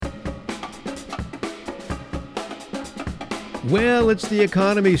Well, it's the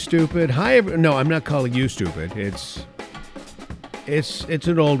economy, stupid. No, I'm not calling you stupid. It's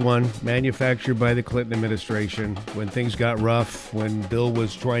an old one, manufactured by the Clinton administration. When things got rough, when Bill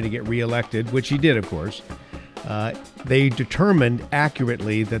was trying to get reelected, which he did, of course, they determined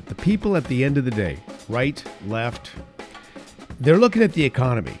accurately that the people at the end of the day, right, left, they're looking at the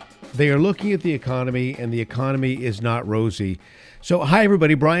economy. They are looking at the economy, and the economy is not rosy. So, hi,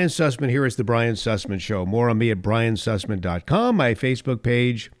 everybody. Brian Sussman here. It's the Brian Sussman Show. More on me at briansussman.com, my Facebook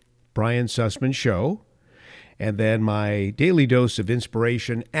page, Brian Sussman Show, and then my daily dose of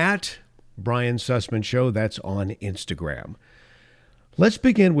inspiration at Brian Sussman Show. That's on Instagram. Let's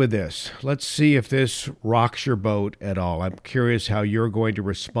begin with this. Let's see if this rocks your boat at all. I'm curious how you're going to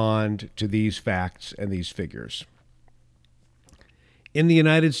respond to these facts and these figures. In the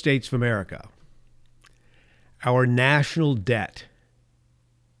United States of America, our national debt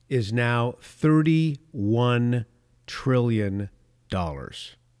is now $31 trillion.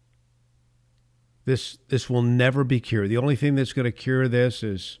 This will never be cured. The only thing that's going to cure this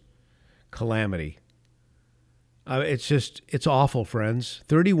is calamity. It's awful, friends.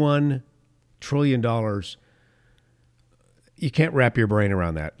 $31 trillion. You can't wrap your brain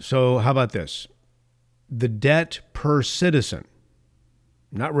around that. So how about this? The debt per citizen,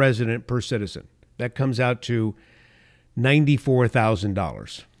 not resident, per citizen, that comes out to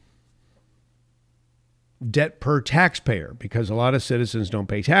 $94,000. Debt per taxpayer, because a lot of citizens don't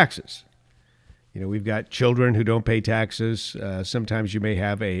pay taxes. You know, we've got children who don't pay taxes. Sometimes you may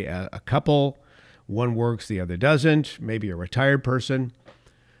have a couple. One works, the other doesn't. Maybe a retired person.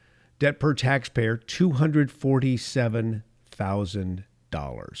 Debt per taxpayer,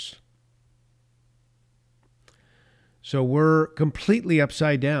 $247,000. So we're completely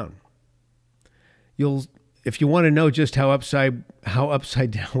upside down. If you want to know just how upside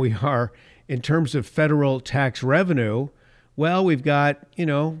down we are in terms of federal tax revenue, well, we've got,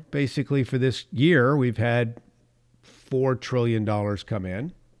 basically for this year, we've had $4 trillion come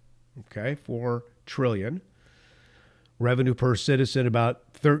in. Okay, $4 trillion. Revenue per citizen about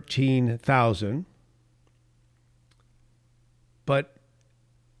 13,000. But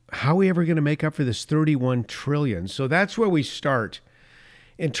how are we ever going to make up for this 31 trillion? So that's where we start.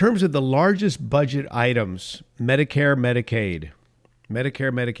 In terms of the largest budget items, Medicare, Medicaid.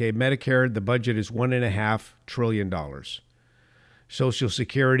 Medicare, the budget is $1.5 trillion. Social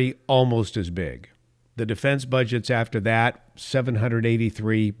Security, almost as big. The defense budget's after that,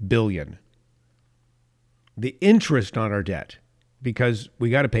 $783 billion. The interest on our debt, because we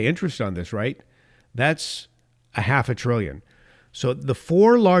got to pay interest on this, right? That's $500 billion. So the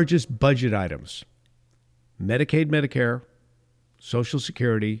four largest budget items, Medicaid, Medicare, Social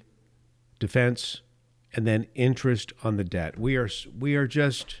Security, defense, and then interest on the debt. We're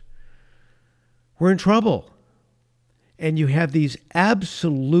in trouble. And you have these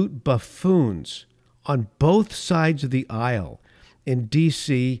absolute buffoons on both sides of the aisle in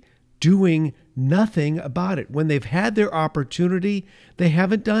D.C. doing nothing about it. When they've had their opportunity, they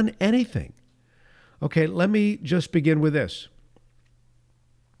haven't done anything. Okay, let me just begin with this.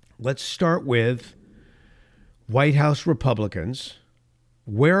 Let's start with White House Republicans.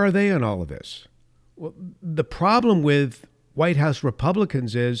 Where are they on all of this? Well, the problem with White House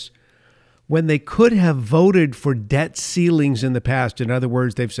Republicans is when they could have voted for debt ceilings in the past. In other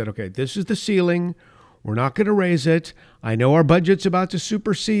words, they've said, okay, this is the ceiling. We're not going to raise it. I know our budget's about to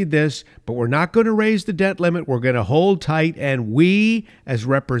supersede this, but we're not going to raise the debt limit. We're going to hold tight. And we, as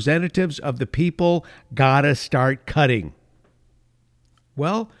representatives of the people, got to start cutting.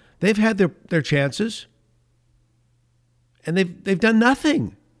 Well, they've had their chances, and they've done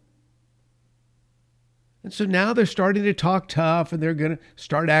nothing. And so now they're starting to talk tough, and they're going to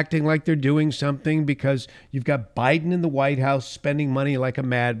start acting like they're doing something because you've got Biden in the White House spending money like a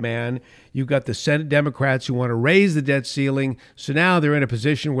madman. You've got the Senate Democrats who want to raise the debt ceiling. So now they're in a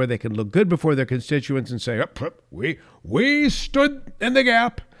position where they can look good before their constituents and say, we stood in the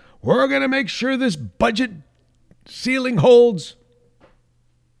gap. We're going to make sure this budget ceiling holds.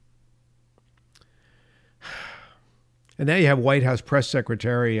 And now you have White House Press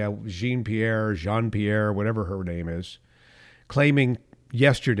Secretary Jean-Pierre, whatever her name is, claiming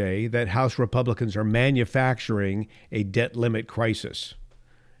yesterday that House Republicans are manufacturing a debt limit crisis.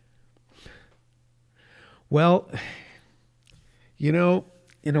 Well, in a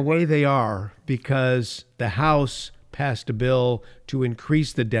way they are, because the House passed a bill to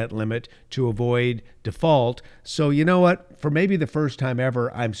increase the debt limit to avoid default. So you know what? For maybe the first time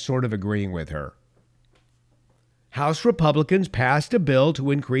ever, I'm sort of agreeing with her. House Republicans passed a bill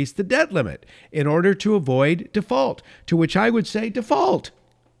to increase the debt limit in order to avoid default, to which I would say default.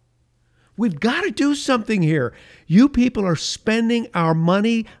 We've got to do something here. You people are spending our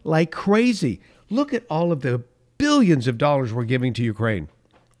money like crazy. Look at all of the billions of dollars we're giving to Ukraine,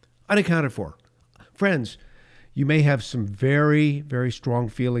 unaccounted for. Friends, you may have some very, very strong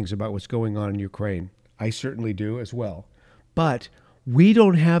feelings about what's going on in Ukraine. I certainly do as well. But we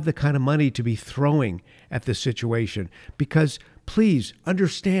don't have the kind of money to be throwing at this situation because please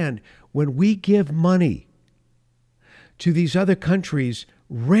understand, when we give money to these other countries,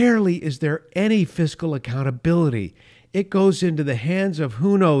 rarely is there any fiscal accountability. It goes into the hands of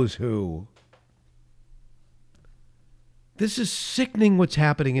who knows who. This is sickening what's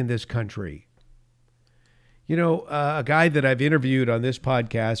happening in this country. You know, a guy that I've interviewed on this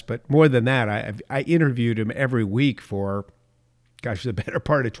podcast, but more than that, I interviewed him every week for, the better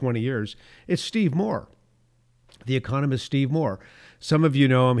part of 20 years. It's Steve Moore, the economist Steve Moore. Some of you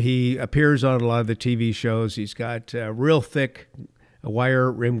know him. He appears on a lot of the TV shows. He's got real thick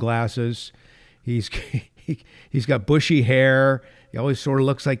wire rim glasses. He's got bushy hair. He always sort of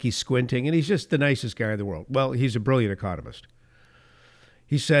looks like he's squinting, and he's just the nicest guy in the world. Well, he's a brilliant economist.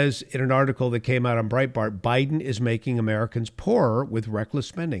 He says in an article that came out on Breitbart, Biden is making Americans poorer with reckless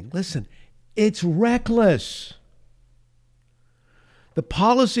spending. Listen, it's reckless. The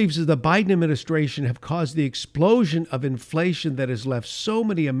policies of the Biden administration have caused the explosion of inflation that has left so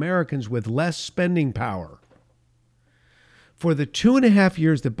many Americans with less spending power. For the 2.5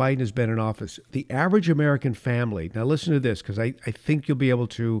 years that Biden has been in office, the average American family, now listen to this because I think you'll be able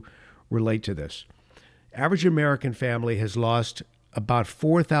to relate to this. Average American family has lost about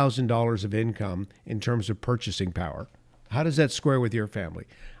 $4,000 of income in terms of purchasing power. How does that square with your family?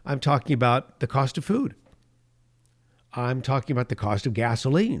 I'm talking about the cost of food. I'm talking about the cost of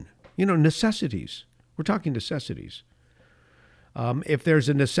gasoline, necessities. We're talking necessities. If there's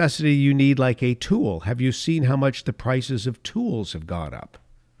a necessity you need, like a tool, have you seen how much the prices of tools have gone up?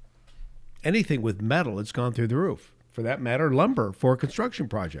 Anything with metal, it's gone through the roof. For that matter, lumber for construction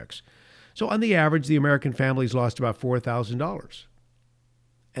projects. So on the average, the American family's lost about $4,000.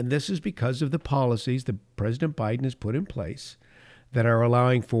 And this is because of the policies that President Biden has put in place that are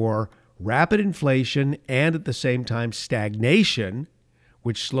allowing for rapid inflation and at the same time stagnation,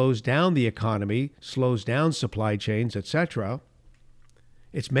 which slows down the economy, slows down supply chains, etc.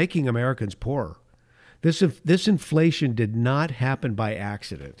 It's making Americans poorer. This inflation did not happen by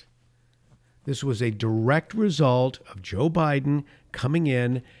accident. This was a direct result of Joe Biden coming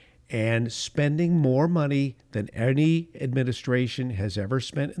in and spending more money than any administration has ever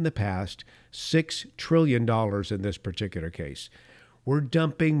spent in the past, $6 trillion in this particular case. We're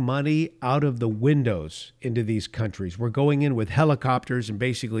dumping money out of the windows into these countries. We're going in with helicopters and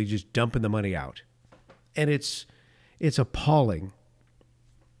basically just dumping the money out. And it's appalling.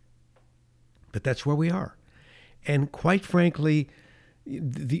 But that's where we are. And quite frankly,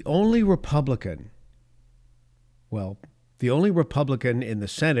 the only Republican in the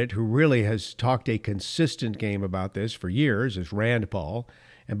Senate who really has talked a consistent game about this for years is Rand Paul.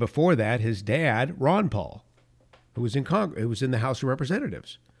 And before that, his dad, Ron Paul, who was in Congress, who was in the House of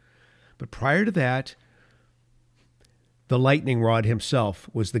Representatives. But prior to that, the lightning rod himself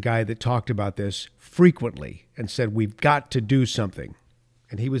was the guy that talked about this frequently and said, we've got to do something.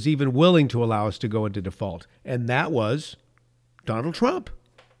 And he was even willing to allow us to go into default. And that was Donald Trump.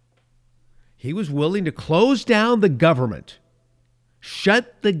 He was willing to close down the government,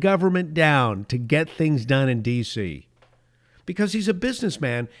 shut the government down to get things done in D.C. because he's a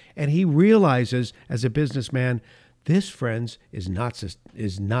businessman and he realizes as a businessman, this, friends, is not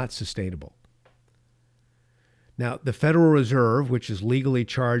sustainable. Now, the Federal Reserve, which is legally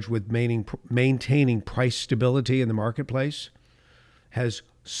charged with maintaining price stability in the marketplace, has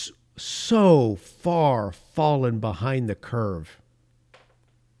so far fallen behind the curve.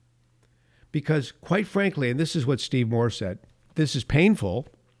 Because quite frankly, and this is what Steve Moore said, this is painful,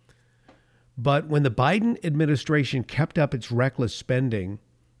 but when the Biden administration kept up its reckless spending,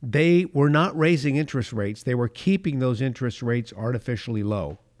 they were not raising interest rates. They were keeping those interest rates artificially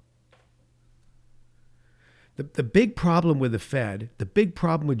low. The big problem with the Fed, the big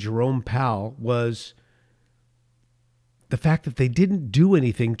problem with Jerome Powell was the fact that they didn't do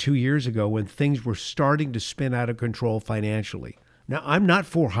anything 2 years ago when things were starting to spin out of control financially. Now, I'm not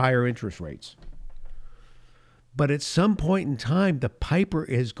for higher interest rates, but at some point in time, the piper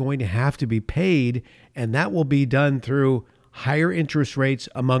is going to have to be paid, and that will be done through higher interest rates,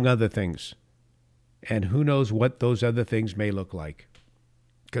 among other things. And who knows what those other things may look like.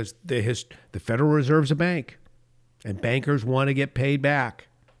 Because the Federal Reserve's a bank, and bankers want to get paid back.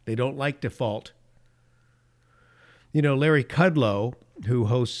 They don't like default. You know, Larry Kudlow, who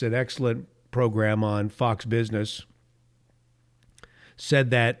hosts an excellent program on Fox Business,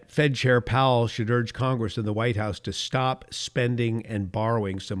 said that Fed Chair Powell should urge Congress and the White House to stop spending and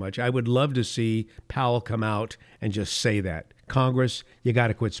borrowing so much. I would love to see Powell come out and just say that. Congress, you got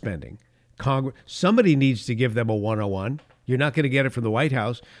to quit spending. Congress, somebody needs to give them a 101. You're not going to get it from the White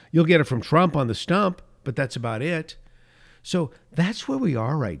House. You'll get it from Trump on the stump, but that's about it. So that's where we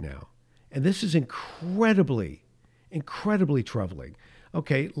are right now. And this is incredibly troubling.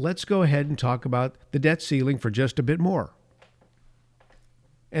 Okay, let's go ahead and talk about the debt ceiling for just a bit more.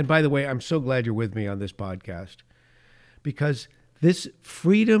 And by the way, I'm so glad you're with me on this podcast, because this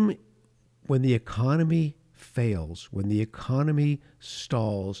freedom, when the economy fails, when the economy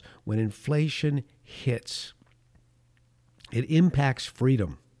stalls, when inflation hits, it impacts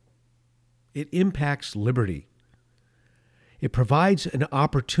freedom. It impacts liberty. It provides an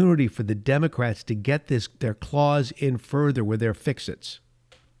opportunity for the Democrats to get their claws in further with their fix-its.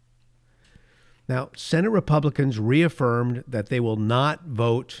 Now, Senate Republicans reaffirmed that they will not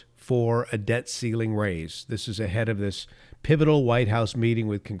vote for a debt ceiling raise. This is ahead of this pivotal White House meeting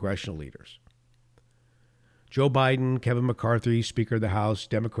with congressional leaders. Joe Biden, Kevin McCarthy, Speaker of the House,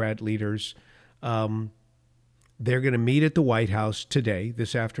 Democrat leaders, they're going to meet at the White House today,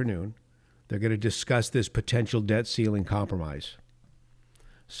 this afternoon. They're going to discuss this potential debt ceiling compromise.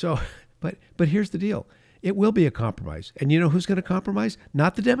 So, but here's the deal. It will be a compromise. And you know who's going to compromise?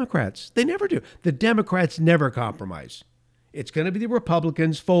 Not the Democrats. They never do. The Democrats never compromise. It's going to be the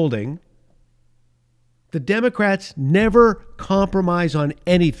Republicans folding. The Democrats never compromise on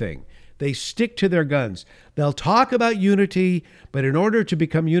anything. They stick to their guns. They'll talk about unity, but in order to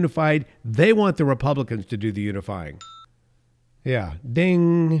become unified, they want the Republicans to do the unifying. Yeah,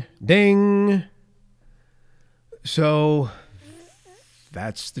 ding, ding. So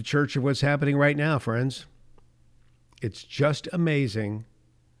that's the church of what's happening right now, friends. It's just amazing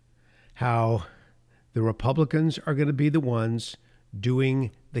how the Republicans are going to be the ones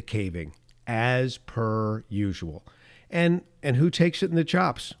doing the caving, as per usual. And who takes it in the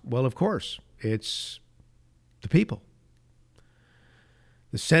chops? Well, of course, it's the people.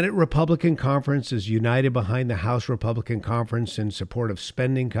 The Senate Republican Conference is united behind the House Republican Conference in support of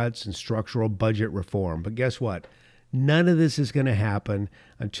spending cuts and structural budget reform. But guess what? None of this is going to happen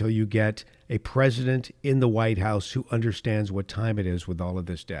until you get a president in the White House who understands what time it is with all of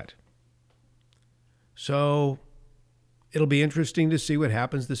this debt. So it'll be interesting to see what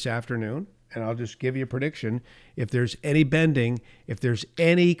happens this afternoon. And I'll just give you a prediction. If there's any bending, if there's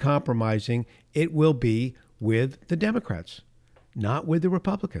any compromising, it will be with the Democrats, not with the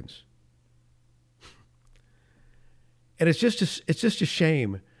Republicans. And it's just a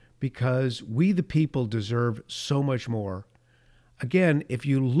shame, because we, the people, deserve so much more. Again, if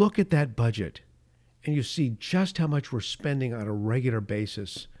you look at that budget and you see just how much we're spending on a regular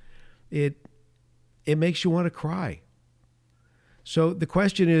basis, it makes you want to cry. So the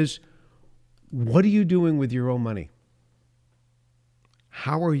question is, what are you doing with your own money?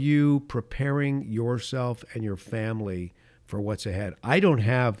 How are you preparing yourself and your family for what's ahead? I don't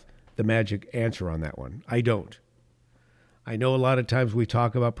have the magic answer on that one. I don't. I know a lot of times we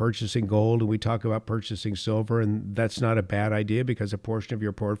talk about purchasing gold and we talk about purchasing silver, and that's not a bad idea, because a portion of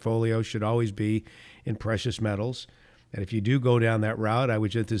your portfolio should always be in precious metals. And if you do go down that route,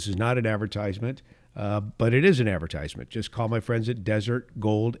 this is not an advertisement, but it is an advertisement. Just call my friends at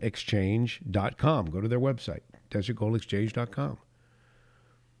desertgoldexchange.com. Go to their website, desertgoldexchange.com.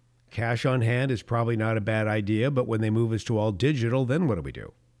 Cash on hand is probably not a bad idea, but when they move us to all digital, then what do we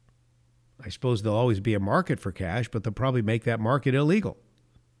do? I suppose there'll always be a market for cash, but they'll probably make that market illegal.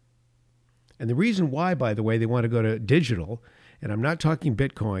 And the reason why, by the way, they want to go to digital, and I'm not talking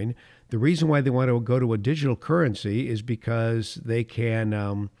Bitcoin, the reason why they want to go to a digital currency is because they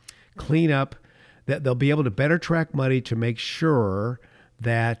can clean up, that they'll be able to better track money to make sure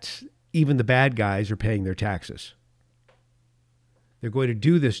that even the bad guys are paying their taxes. They're going to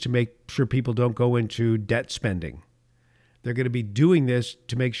do this to make sure people don't go into debt spending. They're going to be doing this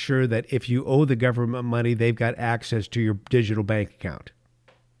to make sure that if you owe the government money, they've got access to your digital bank account.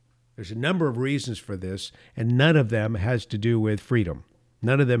 There's a number of reasons for this, and none of them has to do with freedom.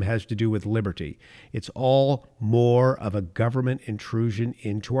 None of them has to do with liberty. It's all more of a government intrusion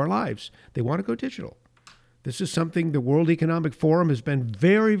into our lives. They want to go digital. This is something the World Economic Forum has been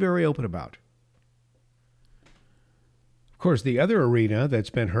very, very open about. Of course, the other arena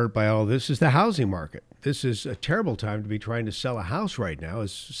that's been hurt by all this is the housing market. This is a terrible time to be trying to sell a house right now,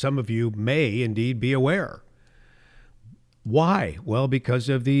 as some of you may indeed be aware. Why? Well, because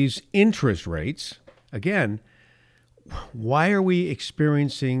of these interest rates. Again, why are we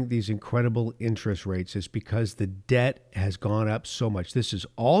experiencing these incredible interest rates? It's because the debt has gone up so much. This is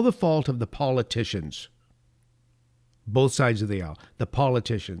all the fault of the politicians. both sides of the aisle, the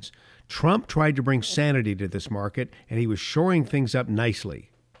politicians. Trump tried to bring sanity to this market, and he was shoring things up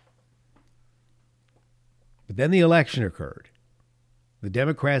nicely. But then the election occurred. The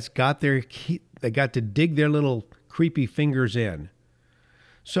Democrats got to dig their little creepy fingers in.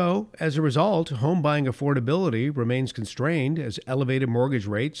 So, as a result, home buying affordability remains constrained as elevated mortgage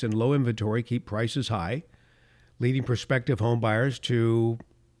rates and low inventory keep prices high, leading prospective home buyers to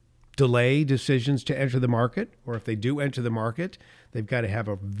delay decisions to enter the market, or if they do enter the market, they've got to have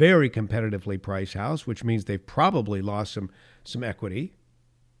a very competitively priced house, which means they've probably lost some equity.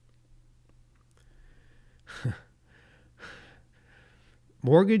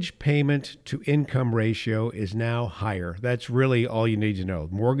 Mortgage payment to income ratio is now higher. That's really all you need to know.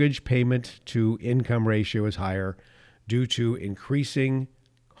 Mortgage payment to income ratio is higher due to increasing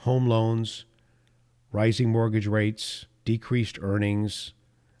home loans, rising mortgage rates, decreased earnings,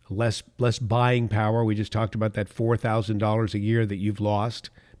 less buying power. We just talked about that $4,000 a year that you've lost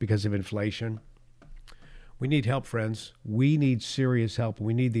because of inflation. We need help, friends. We need serious help.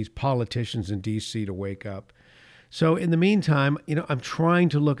 We need these politicians in D.C. to wake up. So in the meantime, I'm trying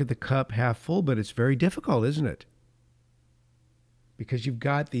to look at the cup half full, but it's very difficult, isn't it? Because you've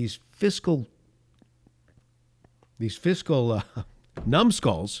got these fiscal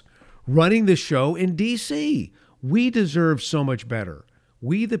numbskulls running the show in D.C. We deserve so much better.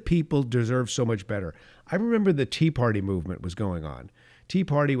 We, the people, deserve so much better. I remember the Tea Party movement was going on. Tea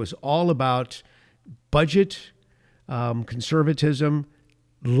Party was all about budget, conservatism,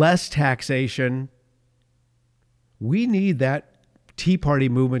 less taxation. We need that Tea Party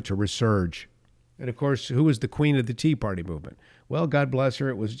movement to resurge. And of course, who was the queen of the Tea Party movement? Well, God bless her,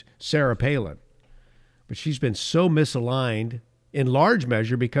 it was Sarah Palin. But she's been so misaligned in large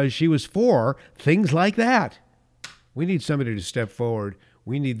measure because she was for things like that. We need somebody to step forward.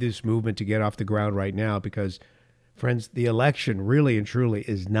 We need this movement to get off the ground right now because, friends, the election really and truly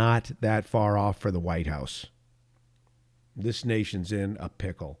is not that far off for the White House. This nation's in a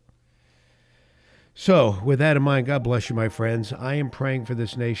pickle. So, with that in mind, God bless you, my friends. I am praying for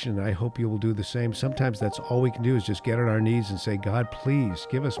this nation, and I hope you will do the same. Sometimes that's all we can do is just get on our knees and say, God, please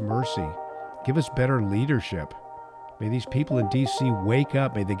give us mercy. Give us better leadership. May these people in D.C. wake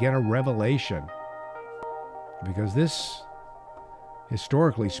up. May they get a revelation. Because this,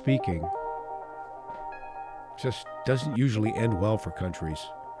 historically speaking, just doesn't usually end well for countries.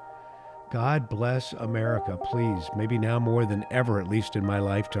 God bless America, please. Maybe now more than ever, at least in my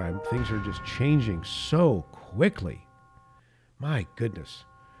lifetime. Things are just changing so quickly. My goodness.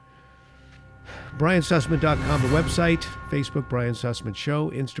 BrianSussman.com, the website. Facebook, Brian Sussman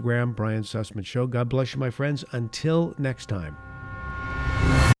Show. Instagram, Brian Sussman Show. God bless you, my friends. Until next time.